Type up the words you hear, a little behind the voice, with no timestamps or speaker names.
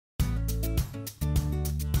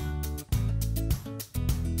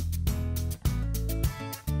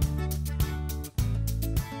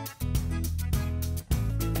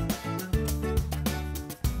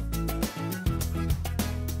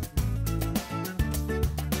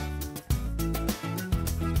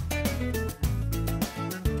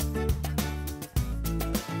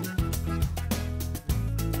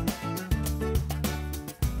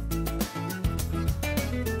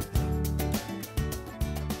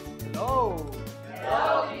Hello.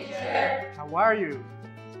 Hello, teacher. How are you?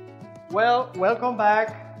 Well, welcome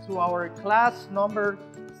back to our class number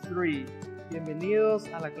 3. Bienvenidos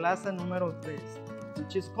a la clase número 3,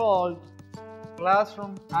 which is called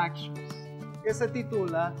Classroom Actions, que se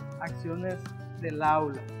titula Acciones del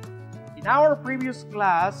Aula. In our previous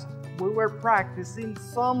class, we were practicing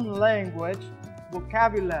some language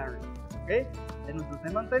vocabulary. Okay? En nuestro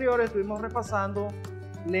tema anterior estuvimos repasando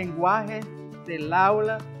lenguaje del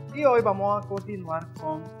aula y hoy vamos a continuar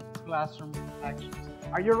con Classroom Actions.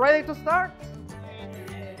 Are you ready to start?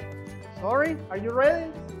 Sorry, are you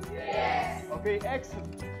ready? Yes. Okay,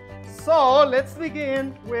 excellent. So let's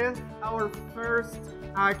begin with our first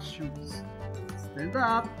actions. Stand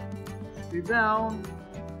up, sit down,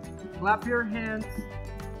 clap your hands,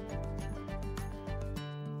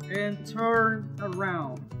 and turn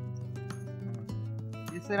around.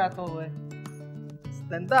 Eso era todo,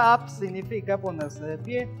 Stand up significa ponerse de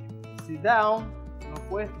pie. Sit down, lo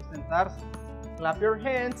opuesto, sentarse. Clap your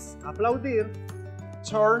hands, aplaudir.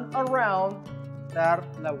 Turn around, dar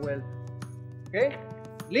la vuelta. Okay?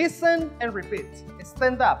 Listen and repeat.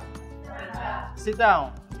 Stand up. Stand up. Sit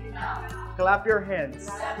down. Sit down. Clap your hands.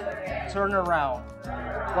 Clap your hands. Turn around. Turn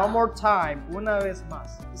around. One more time. Una vez más.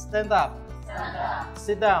 Stand up. Stand up.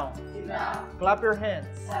 Sit down. Sit down. Clap your hands.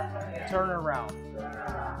 Clap your hands. Turn around. Turn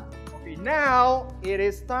around. Okay, now it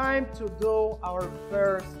is time to do our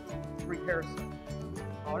first rehearsal.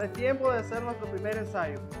 Ahora es tiempo de hacer nuestro primer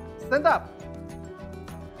ensayo. Stand up.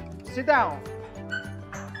 Sit down.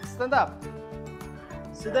 Stand up.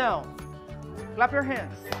 Sit down. Clap your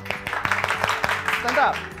hands. Stand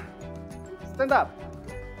up. Stand up.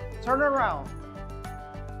 Turn around.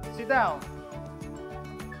 Sit down.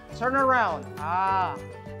 Turn around.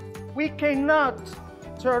 We cannot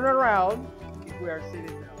turn around if we are sitting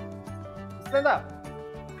down. Stand up.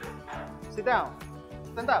 Sit down.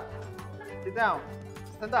 Stand up. Sit down.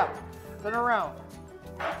 Stand up. Turn around.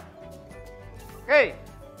 Okay.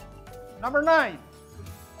 Number 9.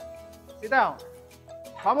 Sit down.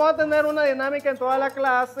 Vamos a tener una dinámica en toda la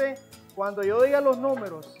clase. Cuando yo diga los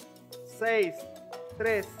números 6,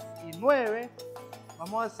 3 y 9,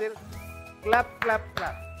 vamos a hacer clap, clap,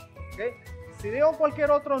 clap. ¿Okay? Si digo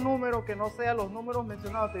cualquier otro número que no sea los números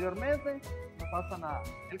mencionados anteriormente, no pasa nada.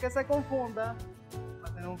 El que se confunda va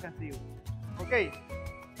a tener un castigo. Ok.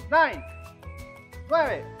 9,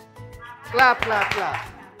 9. Clap, clap, clap.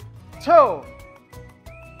 2.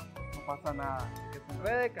 No pasa nada. Que se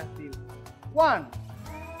enrede, castigo. 1.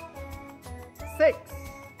 6.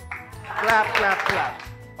 Clap, clap, clap.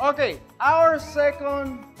 Okay, our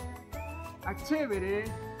second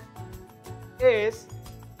activity is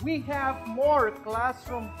we have more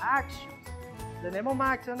classroom actions. Tenemos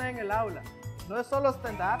más acciones en el aula. No es solo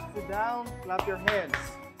stand up, sit down, clap your hands.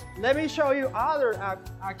 Let me show you other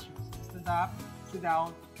actions. Stand up, sit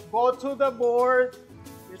down, go to the board.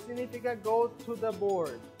 ¿Qué significa go to the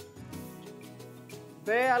board?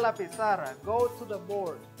 Ve a la pizarra, go to the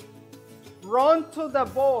board. Run to the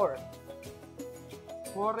board.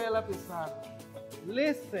 Corre a la pizarra.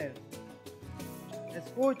 Listen.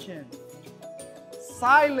 Escuchen.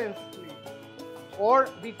 Silence, please. Or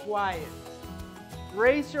be quiet.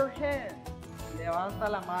 Raise your hand. Levanta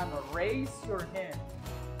la mano. Raise your hand.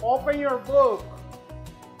 Open your book.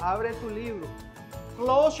 Abre tu libro.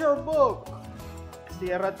 Close your book.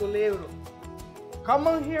 Cierra tu libro. Come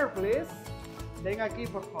on here, please. Ven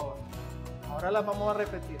aquí, por favor. Ahora las vamos a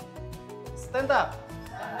repetir. Stand up.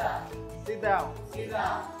 Stand up. Sit down. Sit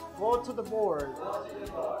down. Go to the board. Go to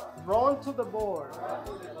the board. Run to the board. Run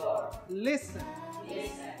to the board. Listen.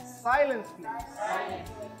 Listen. Silence, please. Silence.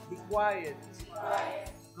 Be quiet. Be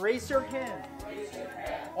quiet. Raise your hand. Raise your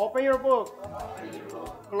hand. Open your book. Open your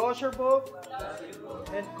book. Close your book. Close your book.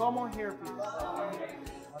 And come on here, please.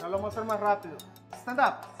 Ahora lo vamos a hacer más rápido. Stand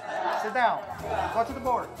up. Sit down. Go to the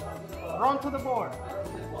board. Run to the board.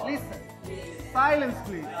 Listen. Silence,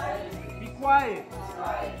 please. Be quiet.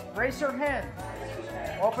 Raise your hand.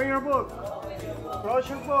 Open your book. Close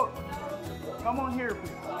your book. Come on here,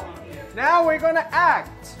 please. Now we're going to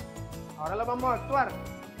act. Ahora la vamos a actuar.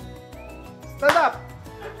 Stand up.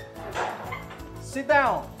 Sit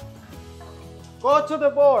down. Go to the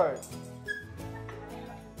board.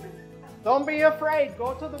 Don't be afraid.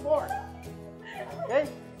 Go to the board. Okay?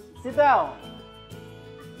 Sit down.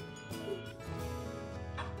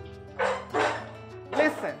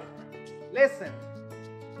 Listen. Listen.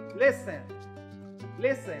 Listen.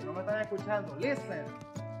 Listen. No me están escuchando. Listen.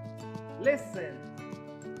 Listen.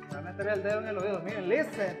 Voy a meter el dedo en el oído. Miren.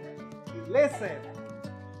 Listen. Listen.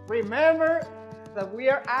 Remember that we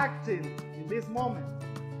are acting in this moment.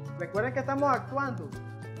 Recuerden que estamos actuando.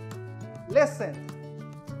 Listen.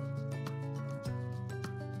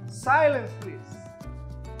 Silence, please.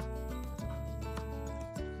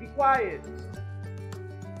 Be quiet.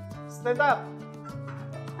 Stand up.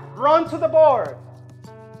 Run to the board.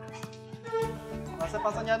 No se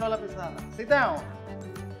pasan ya no la pizarra. Sit down.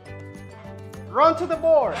 Run to the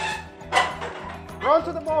board. Run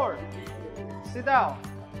to the board. Sit down.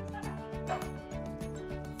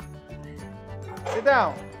 Sit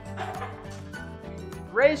down.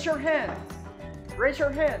 Raise your hands. Raise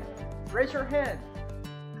your hand. Raise your hand.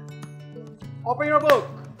 Open your book.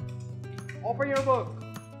 Open your book.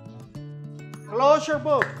 Close your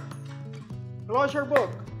book. Close your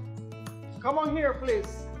book. Come on here,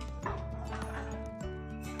 please.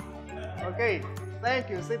 Okay, thank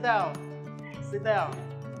you. Sit down. Sit down.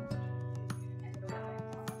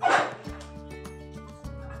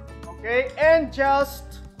 Okay, and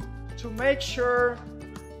just to make sure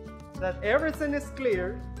that everything is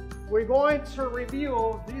clear, we're going to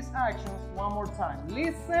review these actions one more time.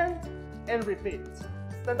 Listen and repeat.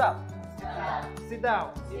 Stand up. Sit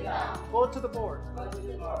down. Sit down. Go to the board.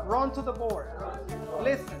 Run to the board.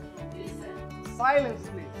 Listen. Silence,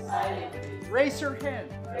 please. Raise your hand.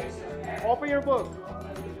 Open your book.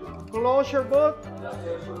 Close your book.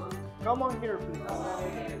 Come on here, please.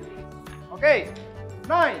 Okay.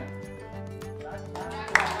 9.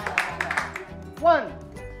 1.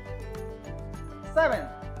 7.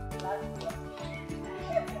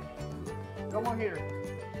 Come on here.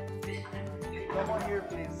 Come on here,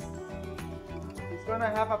 please. He's gonna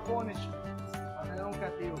have a punishment. Va a tener un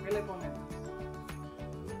castigo. ¿Qué le ponemos?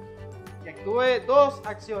 Que actúe 2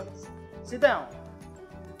 acciones. Sit down.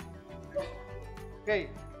 Okay.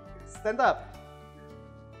 Stand up.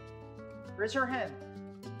 Raise your hand.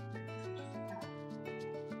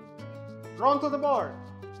 Run to the board.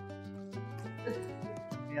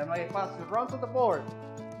 Ya no hay espacio. Run to the board.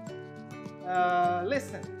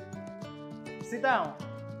 Listen. Sit down.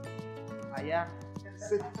 Allá.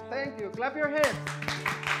 Sit. Thank you. Clap your hands.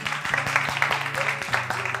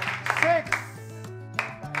 6.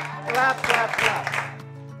 Clap, clap, clap.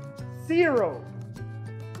 0.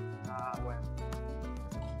 Well.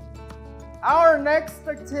 Our next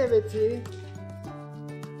activity,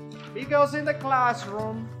 because in the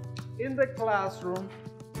classroom,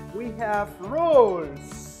 we have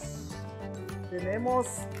rules. Tenemos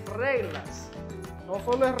reglas. No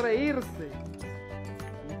solo es reírse.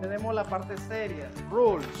 También tenemos la parte seria.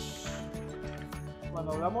 Rules.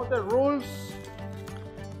 Cuando hablamos de rules,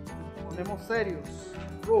 nos ponemos serios.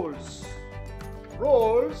 Rules.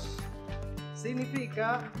 Rules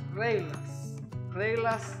significa reglas.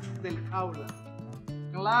 Reglas del aula.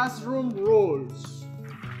 Classroom rules.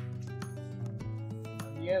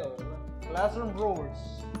 Miedo, ¿verdad? Classroom rules.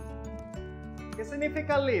 ¿Qué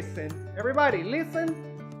significa listen? Everybody, listen.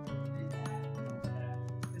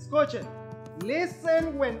 Escuchen.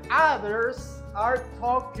 Listen when others are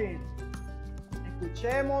talking.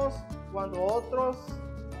 Escuchemos cuando otros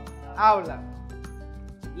hablan.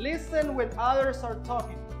 Listen when others are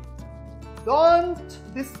talking. Don't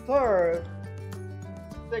disturb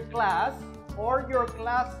the class or your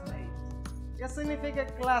classmates. ¿Qué significa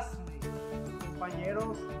classmate?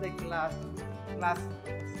 Compañeros de clase.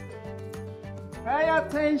 Classmates. Pay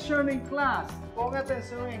attention in class. Ponga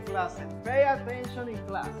atención en clase. Pay attention in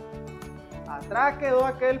class. Atrás quedó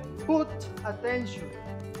aquel put attention.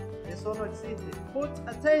 Eso no existe. Put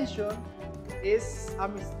attention is a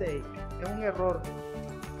mistake. Es un error.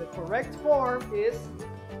 The correct form is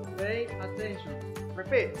pay attention.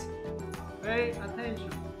 Repeat. Pay attention.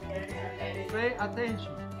 Pay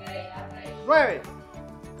attention. 9.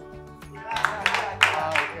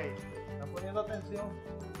 Ok. Está poniendo atención.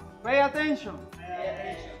 Pay attention.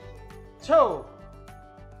 2. No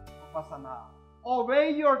pasa nada.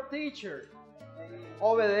 Obey your teacher.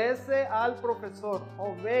 Obedece al profesor.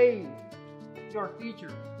 Obey your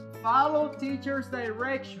teacher. Follow teacher's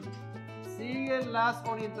direction. Sigue las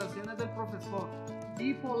orientaciones del profesor.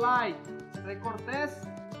 Be polite. Sé cortés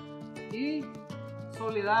y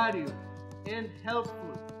solidario. And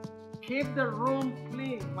helpful. Keep the room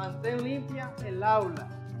clean. Mantén limpia el aula.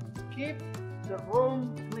 Keep the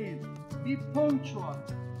room clean. Be punctual.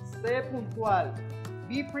 Sé puntual.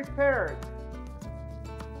 Be prepared.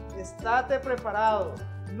 Estate preparado.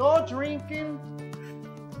 No drinking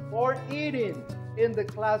or eating in the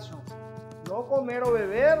classroom. No comer o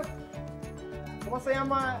beber. ¿Cómo se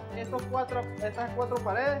llama estas cuatro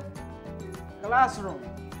paredes? Classroom.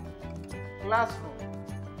 Classroom.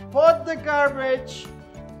 Put the garbage.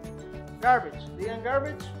 Garbage. Digan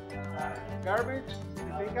garbage. Garbage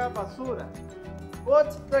significa basura.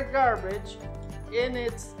 Put the garbage in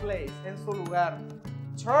its place, en su lugar.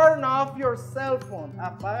 Turn off your cell phone.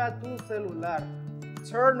 Apaga tu celular.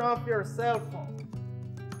 Turn off your cell phone.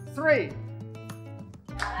 3.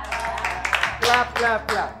 Clap, clap,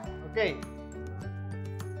 clap. Okay.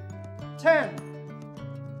 10.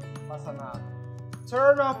 No pasa nada.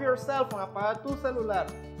 Turn off your cell phone. Apaga tu celular.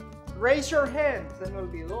 Raise your hand. Se me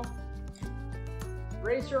olvidó.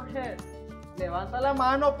 Raise your hand. Levanta la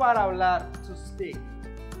mano para hablar. To speak.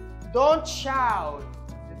 Don't shout.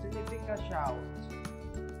 ¿Qué significa shout?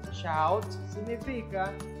 Shout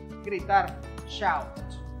significa gritar. Shout.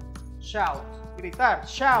 Shout. Gritar.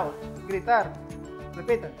 Shout. Gritar.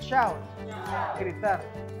 Repitan. Shout. Gritar.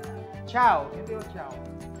 Chao. ¿Quién dijo chao?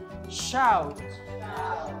 Shout.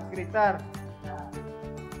 Gritar.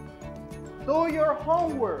 Do your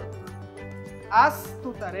homework. Haz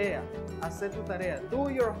tu tarea. Haz tu tarea. Do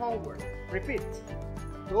your homework. Repeat.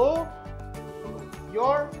 Do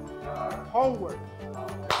your homework.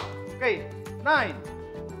 Okay. 9.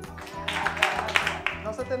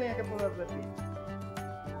 No se tenía que poner repeat.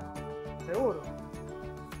 ¿Seguro?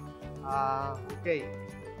 Okay.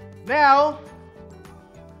 Now,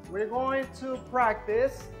 we're going to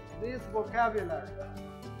practice this vocabulary.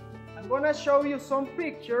 I'm going to show you some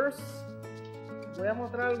pictures. Voy a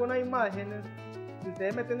mostrar algunas imágenes y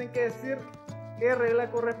ustedes me tienen que decir qué regla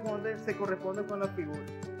se corresponde con la figura.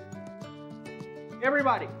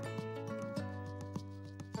 Everybody.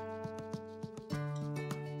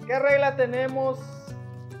 ¿Qué regla tenemos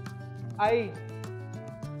ahí?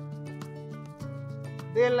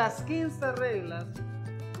 De las 15 reglas,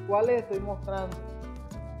 ¿cuáles estoy mostrando?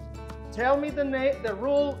 Tell me the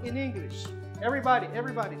rule in English. Everybody,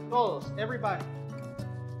 todos, everybody.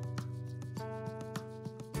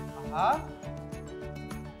 Ajá.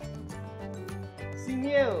 Sin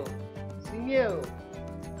miedo, sin miedo.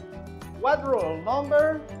 What rule?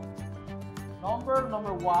 Number 1,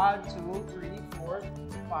 2, 3, 4,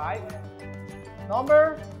 5.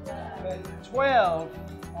 Number 12.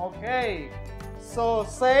 Okay. So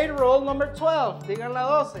say rule number 12. Digan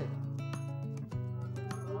la 12.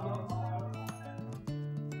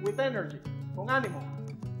 With energy. Con ánimo.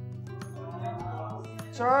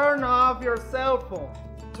 Turn off your cell phone.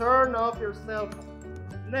 Turn off your cell phone.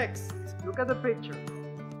 Next. Look at the picture.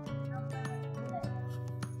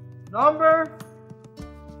 Number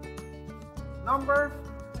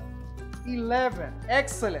 11.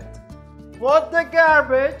 Excellent. Put the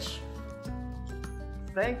garbage.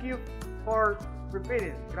 Thank you for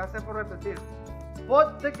repeating. Gracias por repetir.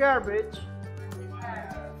 Put the garbage.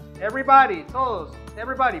 Everybody, todos.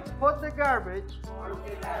 Everybody, put the garbage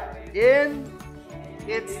in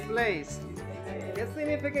its place. ¿Qué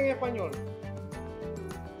significa en español?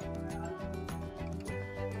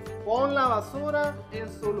 Pon la basura en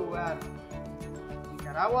su lugar. En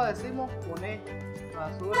Nicaragua decimos poner la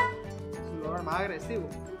basura en su lugar, más agresivo.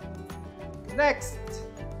 Next.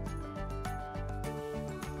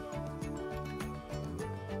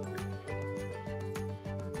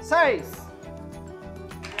 Seis.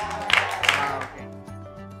 Okay.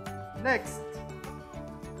 Next.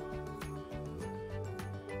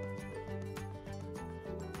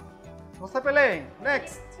 No se peleen.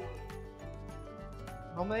 Next.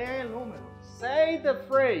 No me digan el número. Say the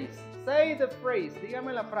phrase. Say the phrase.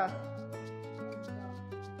 Dígame la frase.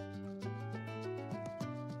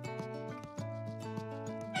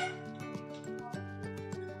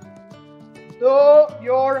 Do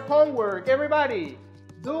your homework. Everybody.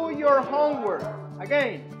 Do your homework.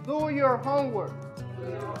 Again. Do your homework.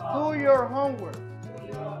 Do your homework.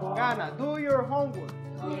 Con ganas. Do your homework.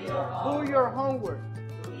 Do your homework.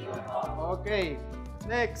 Okay.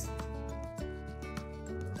 Next.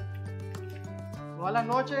 Todas las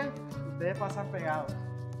noches ustedes pasan pegados.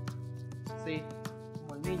 Sí,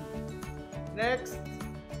 como el niño. Next.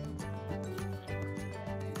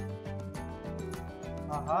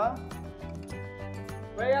 Ajá.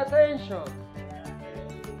 Pay attention.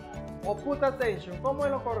 O put attention. ¿Cómo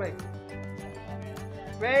es lo correcto?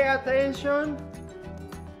 Pay attention.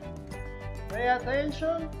 Pay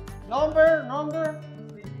attention. Number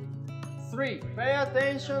 3. Pay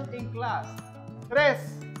attention in class. 3.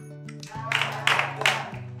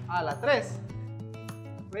 A la 3.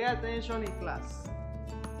 Pay attention in class.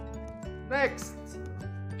 Next.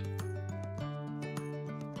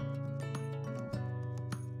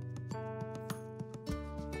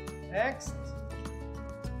 Next.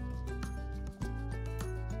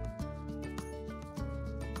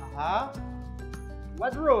 Ajá.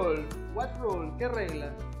 What rule? What rule? ¿Qué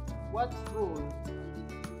regla? What rule?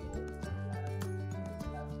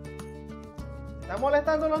 ¿Están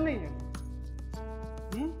molestando a los niños?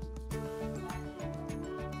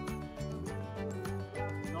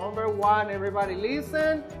 Number 1, everybody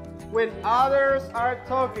listen when others are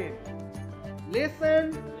talking.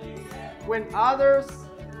 Listen when others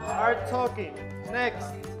are talking.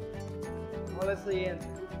 Next. Vamos a la siguiente.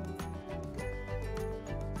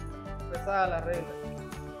 Empezada la regla.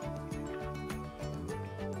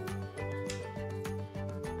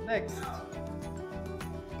 Next.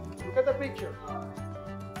 Look at the picture.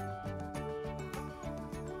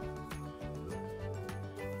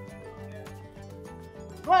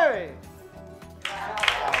 ¡9!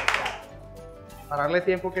 Para darle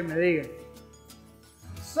tiempo que me digan.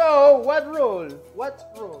 So, what rule?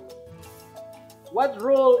 What rule? What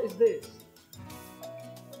rule is this?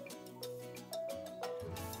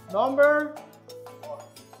 Number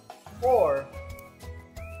 4.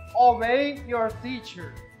 Obey your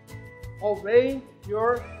teacher. Obey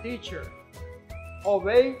your teacher.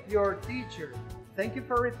 Obey your teacher. Thank you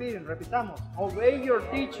for repeating. Repitamos. Obey your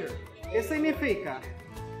teacher. ¿Qué significa?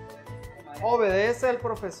 Obedece al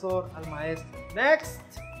profesor, al maestro. Next.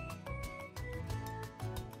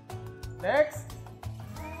 Next.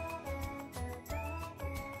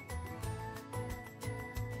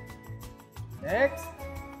 Next.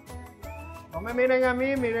 No me miren a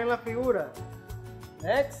mí, miren la figura.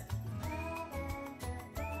 Next.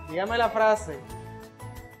 Dígame la frase.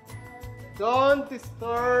 Don't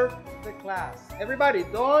disturb the class. Everybody,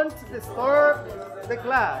 don't disturb the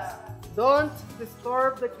class. Don't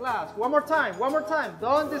disturb the class. One more time, one more time.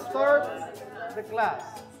 Don't disturb the class.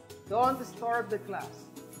 Don't disturb the class.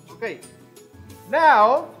 Okay.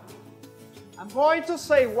 Now, I'm going to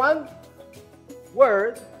say one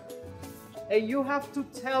word and you have to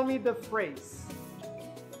tell me the phrase.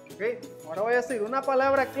 Okay. Ahora voy a decir una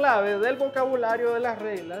palabra clave del vocabulario de las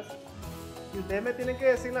reglas y ustedes me tienen que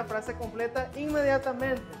decir la frase completa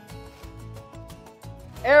inmediatamente.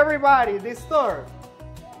 Everybody, disturb.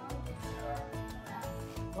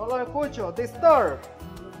 No lo escucho. Disturb.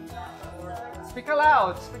 Speak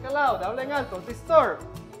aloud, hablen alto. Disturb.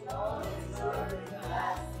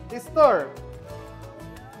 Disturb.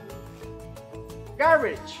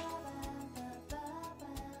 Garbage.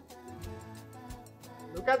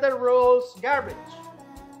 Look at the rules. Garbage.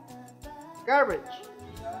 Garbage.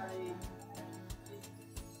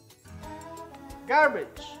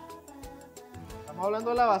 Garbage. Estamos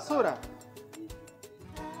hablando de la basura.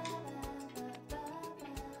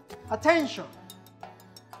 Attention.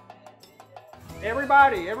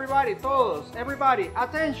 Everybody, everybody, todos, everybody,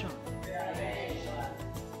 attention.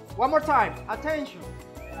 One more time, attention.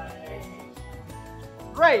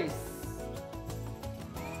 Raise.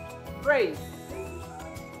 Raise.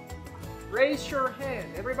 Raise your hand,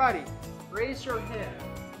 everybody, raise your hand.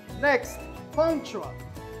 Next, punctual.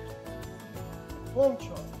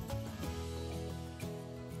 Punctual.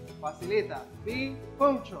 Facilita, be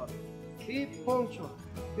punctual. Be punctual.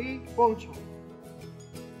 Be punctual.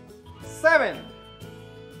 7.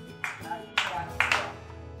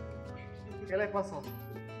 ¿Qué les pasó?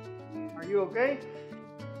 Are you okay?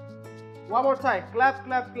 One more time. Clap,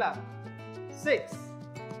 clap, clap. 6.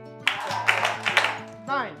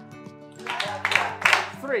 9.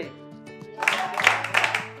 3.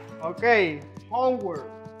 Okay. Homework.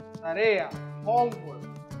 Tarea. Homework.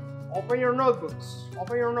 Open your notebooks.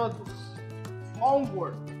 Open your notebooks.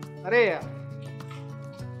 Homework. Tarea.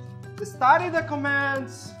 Study the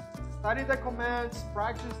commands. Study the commands.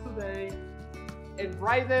 Practice today, and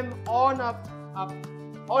write them on a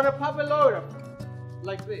papelógrafo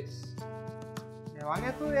like this. Me van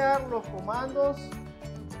a estudiar los comandos.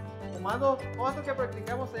 Comandos, todo esto que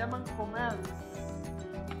practicamos se llaman commands.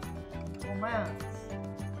 Commands.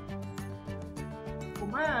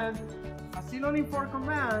 Command, a synonym for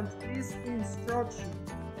command is instruction.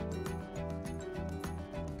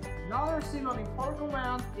 Another synonym for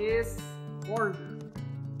command is order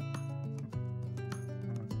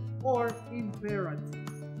or imperative.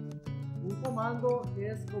 Un comando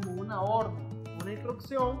es como una orden, una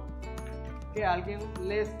instrucción que alguien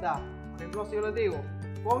les da. Por ejemplo, si yo les digo,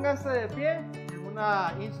 pónganse de pie, es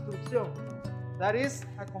una instrucción. That is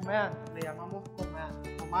a command. Le llamamos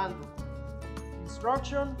command, comando.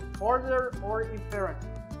 Instruction, order, or imperative.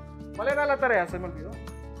 ¿Cuál era la tarea? Se me olvidó.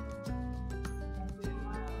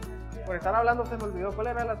 Por estar hablando se me olvidó. ¿Cuál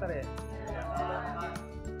era la tarea?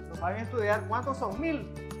 Nos van a estudiar. ¿Cuántos son?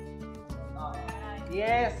 1000.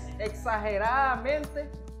 10. Exageradamente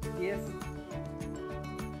 10.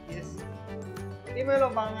 10. Y me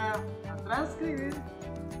los van a transcribir,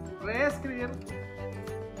 reescribir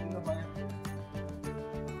y los van a estudiar.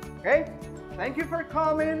 Okay? Thank you for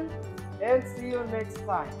coming and see you next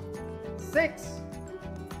time. 6.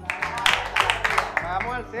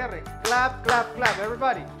 Vamos al cierre. Clap, clap, clap.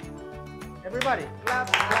 Everybody. Everybody.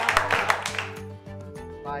 Clap, clap,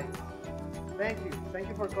 clap. Bye. Thank you. Thank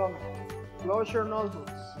you for coming. Close your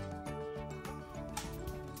notebooks.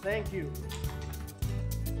 Thank you.